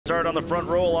start on the front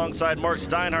row alongside Mark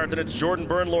Steinhardt. Then it's Jordan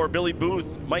Bernlohr, Billy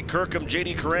Booth, Mike Kirkham,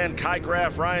 JD Curran, Kai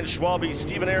Graff, Ryan Schwalbe,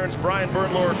 Stephen Ahrens, Brian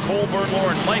Bernlohr, Cole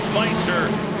Bernlohr, and Mike Meister.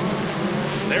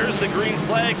 There's the green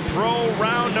flag. Pro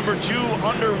round number 2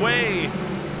 underway.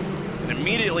 And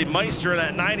immediately Meister in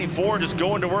that 94 just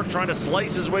going to work trying to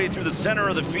slice his way through the center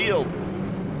of the field.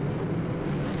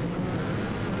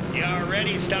 Yeah,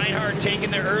 already Steinhardt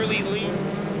taking the early lead.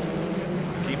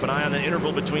 Keep an eye on the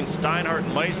interval between Steinhardt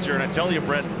and Meister, and I tell you,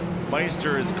 Brent,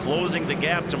 Meister is closing the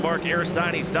gap to Mark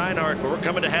Steinhardt, but we're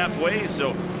coming to halfway,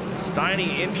 so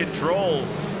Steiny in control.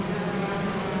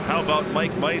 How about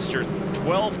Mike Meister,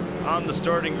 12th on the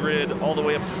starting grid, all the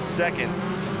way up to 2nd.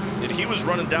 And he was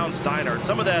running down Steinhardt.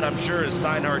 Some of that, I'm sure, is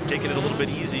Steinhardt taking it a little bit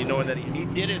easy, knowing that he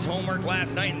did his homework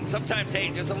last night, and sometimes, hey,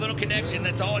 just a little connection,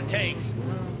 that's all it takes.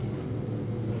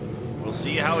 We'll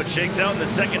see how it shakes out in the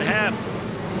second half.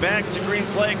 Back to green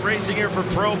flag racing here for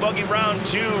Pro Buggy round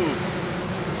 2.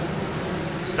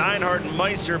 Steinhardt and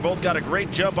Meister both got a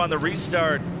great jump on the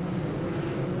restart.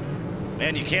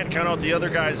 Man, you can't count out the other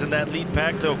guys in that lead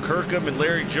pack, though. Kirkham and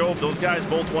Larry Jobe, those guys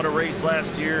both won a race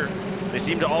last year. They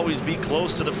seem to always be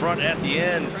close to the front at the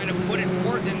end. Trying to put it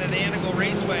forth into the Antigo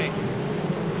Raceway.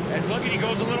 As look at, he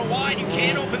goes a little wide. You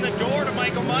can't open the door to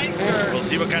Michael Meister. We'll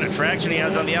see what kind of traction he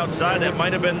has on the outside. That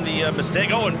might have been the mistake.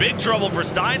 Oh, and big trouble for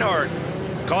Steinhardt.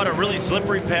 Caught a really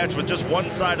slippery patch with just one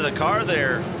side of the car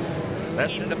there.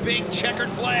 That's the big checkered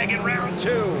flag in round 2.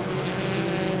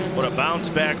 What a bounce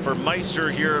back for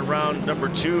Meister here in round number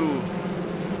 2.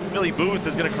 Billy Booth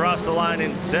is going to cross the line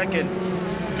in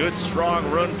 2nd. Good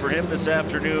strong run for him this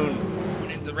afternoon.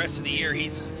 In the rest of the year,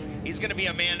 he's going to be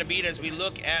a man to beat as we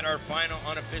look at our final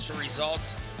unofficial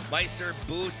results. Meister,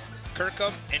 Booth,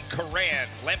 Kirkham, and Curran.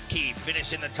 Lemke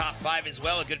finish in the top 5 as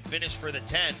well. A good finish for the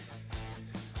 10.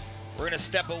 We're going to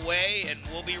step away, and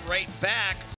we'll be right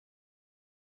back